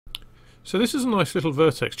So this is a nice little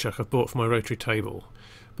Vertex chuck I've bought for my rotary table,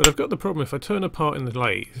 but I've got the problem: if I turn a part in the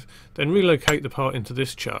lathe, then relocate the part into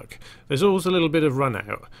this chuck, there's always a little bit of run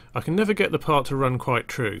out. I can never get the part to run quite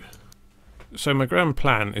true. So my grand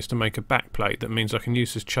plan is to make a back plate that means I can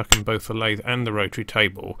use this chuck in both the lathe and the rotary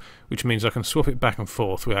table, which means I can swap it back and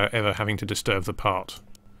forth without ever having to disturb the part.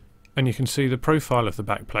 And you can see the profile of the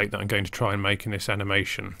back plate that I'm going to try and make in this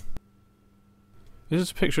animation. This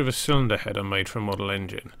is a picture of a cylinder head I made for a model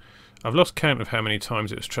engine. I've lost count of how many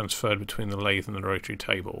times it was transferred between the lathe and the rotary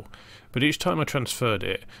table, but each time I transferred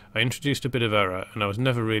it, I introduced a bit of error and I was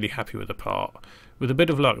never really happy with the part. With a bit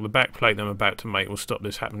of luck, the back plate that I'm about to make will stop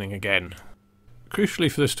this happening again.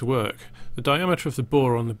 Crucially for this to work, the diameter of the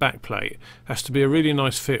bore on the back plate has to be a really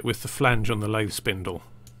nice fit with the flange on the lathe spindle.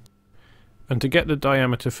 And to get the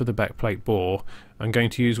diameter for the back plate bore, I'm going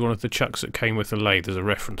to use one of the chucks that came with the lathe as a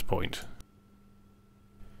reference point.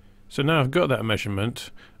 So now I've got that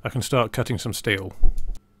measurement, I can start cutting some steel.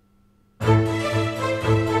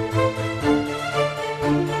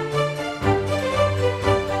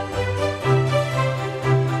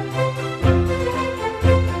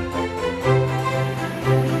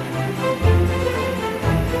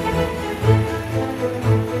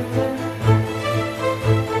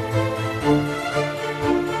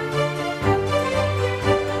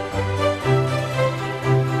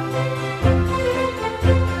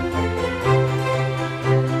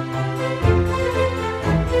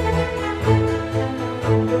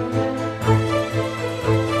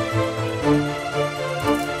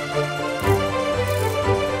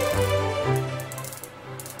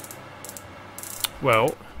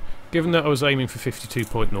 Well, given that I was aiming for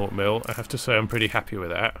 52.0mm, I have to say I'm pretty happy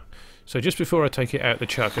with that. So just before I take it out the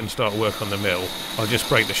chuck and start work on the mill, I'll just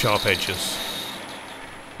break the sharp edges.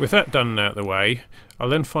 With that done and out of the way, I'll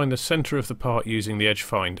then find the centre of the part using the edge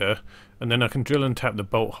finder, and then I can drill and tap the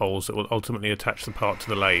bolt holes that will ultimately attach the part to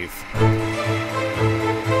the lathe.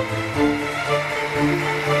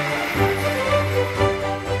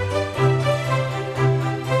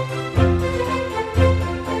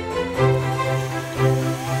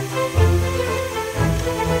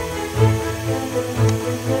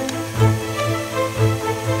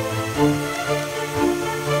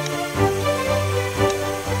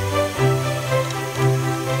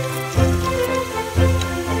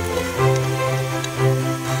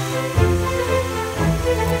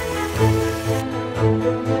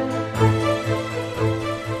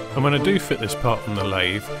 And when I do fit this part on the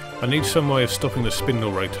lathe, I need some way of stopping the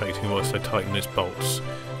spindle rotating whilst I tighten its bolts.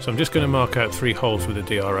 So I'm just going to mark out 3 holes with a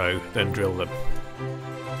DRO, then drill them.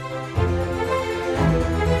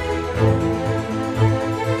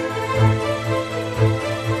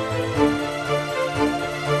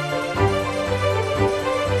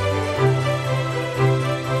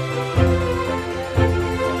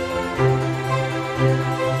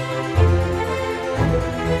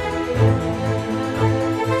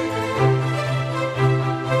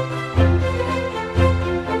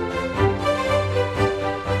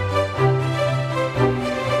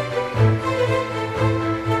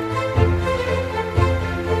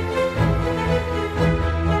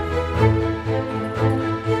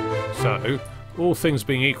 So, all things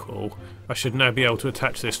being equal, I should now be able to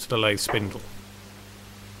attach this to the lathe spindle.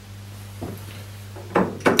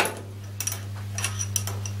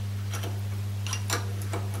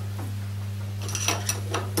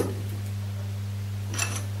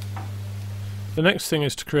 The next thing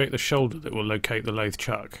is to create the shoulder that will locate the lathe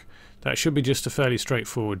chuck. That should be just a fairly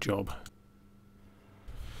straightforward job.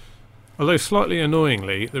 Although slightly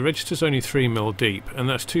annoyingly, the register's only 3mm deep, and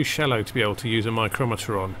that's too shallow to be able to use a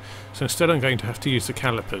micrometer on, so instead I'm going to have to use the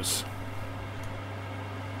calipers.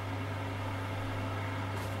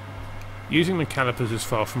 Using the calipers is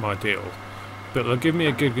far from ideal, but they'll give me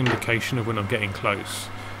a good indication of when I'm getting close,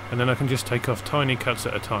 and then I can just take off tiny cuts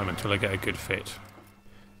at a time until I get a good fit.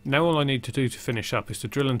 Now all I need to do to finish up is to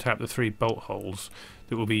drill and tap the 3 bolt holes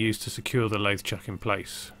that will be used to secure the lathe chuck in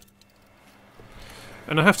place.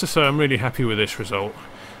 And I have to say I'm really happy with this result.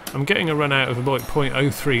 I'm getting a run out of about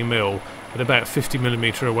 0.03mm at about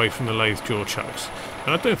 50mm away from the lathe jaw chucks,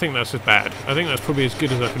 and I don't think that's as bad. I think that's probably as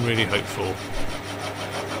good as I can really hope for.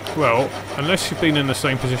 Well, unless you've been in the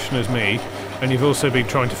same position as me, and you've also been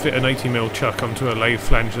trying to fit an 80mm chuck onto a lathe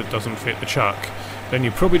flange that doesn't fit the chuck, then you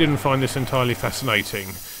probably didn't find this entirely fascinating.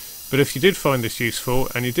 But if you did find this useful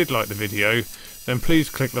and you did like the video, then please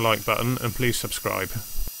click the like button and please subscribe.